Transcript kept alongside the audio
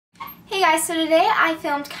Guys, so today I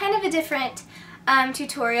filmed kind of a different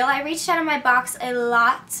tutorial. I reached out of my box a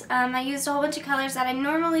lot. I used a whole bunch of colors that I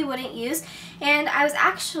normally wouldn't use, and I was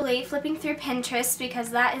actually flipping through Pinterest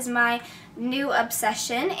because that is my new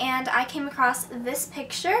obsession, and I came across this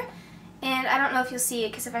picture, and I don't know if you'll see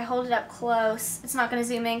it because if I hold it up close it's not going to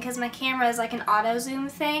zoom in because my camera is like an auto zoom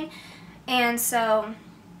thing, and so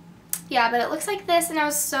yeah, but it looks like this, and I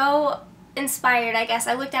was so inspired, I guess.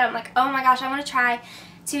 I looked at it, I'm like, oh my gosh, I want to try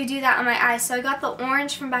to do that on my eyes. So I got the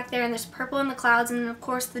orange from back there, and there's purple in the clouds, and then of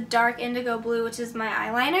course the dark indigo blue, which is my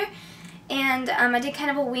eyeliner. And I did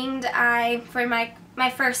kind of a winged eye for my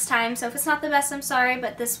first time, so if it's not the best, I'm sorry,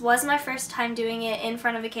 but this was my first time doing it in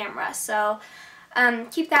front of a camera, so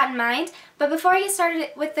keep that in mind. But before I get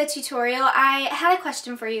started with the tutorial, I had a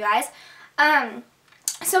question for you guys.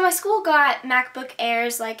 So my school got MacBook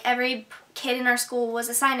Airs, like every kid in our school was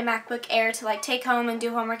assigned a MacBook Air to like take home and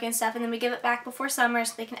do homework and stuff, and then we give it back before summer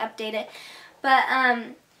so they can update it. But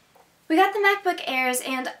we got the MacBook Airs,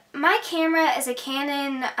 and my camera is a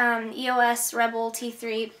Canon EOS Rebel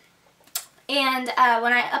T3, and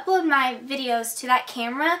when I upload my videos to that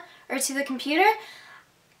camera or to the computer,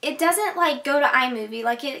 it doesn't like go to iMovie.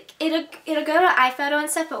 Like it'll go to iPhoto and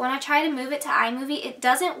stuff, but when I try to move it to iMovie, it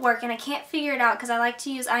doesn't work, and I can't figure it out because I like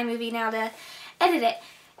to use iMovie now to edit it.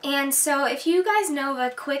 And so if you guys know of a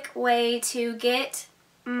quick way to get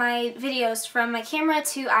my videos from my camera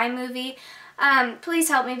to iMovie, please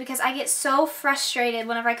help me because I get so frustrated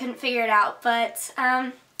whenever I couldn't figure it out. But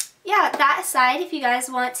yeah, that aside, if you guys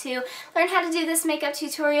want to learn how to do this makeup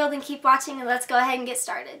tutorial, then keep watching and let's go ahead and get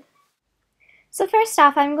started. So first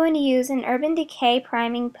off, I'm going to use an Urban Decay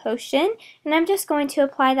Priming Potion, and I'm just going to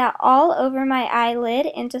apply that all over my eyelid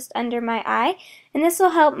and just under my eye, and this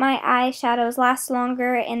will help my eyeshadows last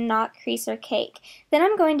longer and not crease or cake. Then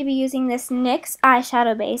I'm going to be using this NYX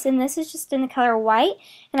eyeshadow base, and this is just in the color white,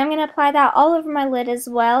 and I'm going to apply that all over my lid as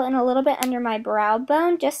well and a little bit under my brow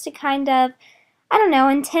bone just to kind of, I don't know,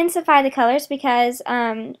 intensify the colors, because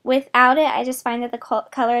without it I just find that the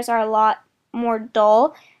colors are a lot more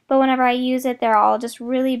dull. But whenever I use it, they're all just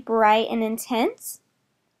really bright and intense.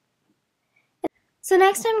 So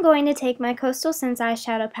next I'm going to take my Coastal Scents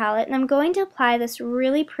eyeshadow palette, and I'm going to apply this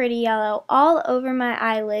really pretty yellow all over my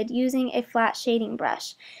eyelid using a flat shading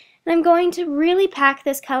brush. And I'm going to really pack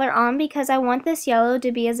this color on because I want this yellow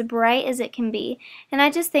to be as bright as it can be. And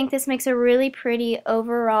I just think this makes a really pretty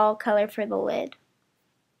overall color for the lid.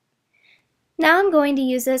 Now I'm going to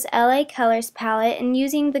use this LA Colors palette, and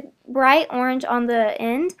using the bright orange on the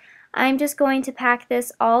end, I'm just going to pack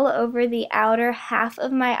this all over the outer half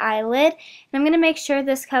of my eyelid. And I'm going to make sure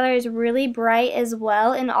this color is really bright as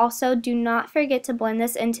well, and also do not forget to blend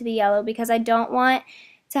this into the yellow because I don't want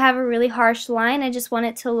to have a really harsh line. I just want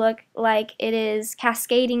it to look like it is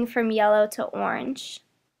cascading from yellow to orange.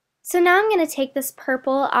 So now I'm going to take this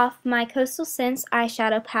purple off my Coastal Scents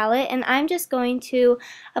eyeshadow palette, and I'm just going to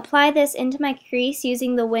apply this into my crease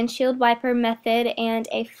using the windshield wiper method and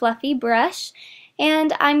a fluffy brush.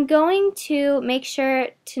 And I'm going to make sure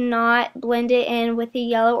to not blend it in with the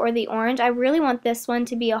yellow or the orange. I really want this one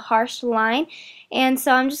to be a harsh line, and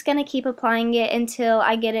so I'm just going to keep applying it until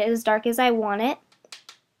I get it as dark as I want it.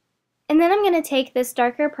 And then I'm going to take this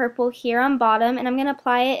darker purple here on bottom, and I'm going to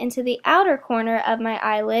apply it into the outer corner of my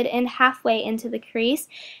eyelid and halfway into the crease.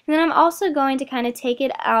 And then I'm also going to kind of take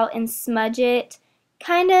it out and smudge it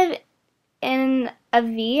kind of in a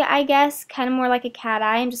V, I guess, kind of more like a cat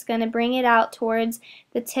eye. I'm just going to bring it out towards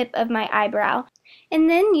the tip of my eyebrow. And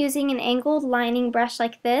then using an angled lining brush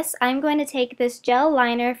like this, I'm going to take this gel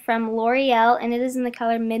liner from L'Oreal, and it is in the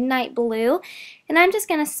color Midnight Blue, and I'm just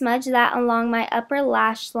going to smudge that along my upper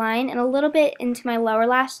lash line and a little bit into my lower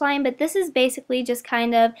lash line, but this is basically just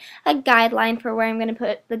kind of a guideline for where I'm going to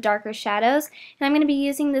put the darker shadows. And I'm going to be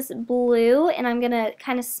using this blue, and I'm going to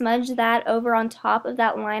kind of smudge that over on top of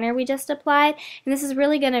that liner we just applied, and this is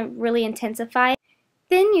really going to really intensify.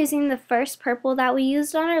 Then using the first purple that we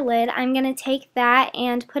used on our lid, I'm going to take that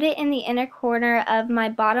and put it in the inner corner of my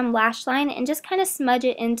bottom lash line and just kind of smudge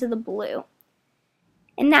it into the blue.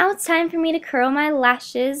 And now it's time for me to curl my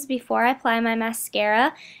lashes before I apply my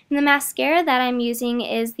mascara. And the mascara that I'm using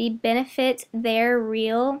is the Benefit They're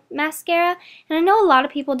Real mascara. And I know a lot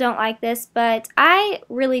of people don't like this, but I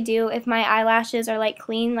really do if my eyelashes are like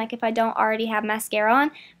clean, like if I don't already have mascara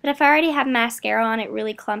on. But if I already have mascara on, it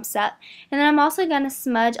really clumps up. And then I'm also going to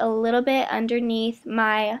smudge a little bit underneath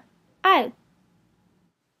my eye.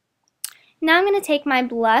 Now I'm going to take my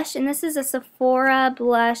blush, and this is a Sephora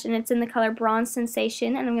blush, and it's in the color Bronze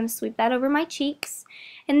Sensation, and I'm going to sweep that over my cheeks.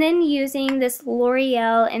 And then using this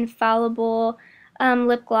L'Oreal Infallible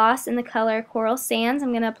lip gloss in the color Coral Sands, I'm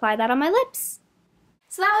going to apply that on my lips.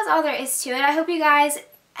 So that was all there is to it. I hope you guys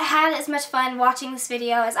had as much fun watching this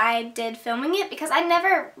video as I did filming it, because I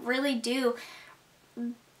never really do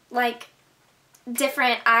like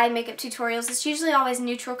different eye makeup tutorials. It's usually always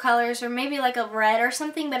neutral colors or maybe like a red or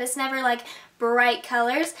something, but it's never like bright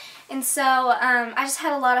colors. And so I just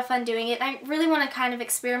had a lot of fun doing it. I really want to kind of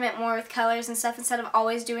experiment more with colors and stuff instead of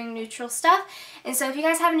always doing neutral stuff. And so if you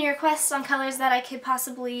guys have any requests on colors that I could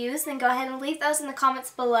possibly use, then go ahead and leave those in the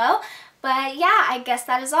comments below. But yeah, I guess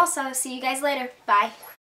that is all. So see you guys later. Bye.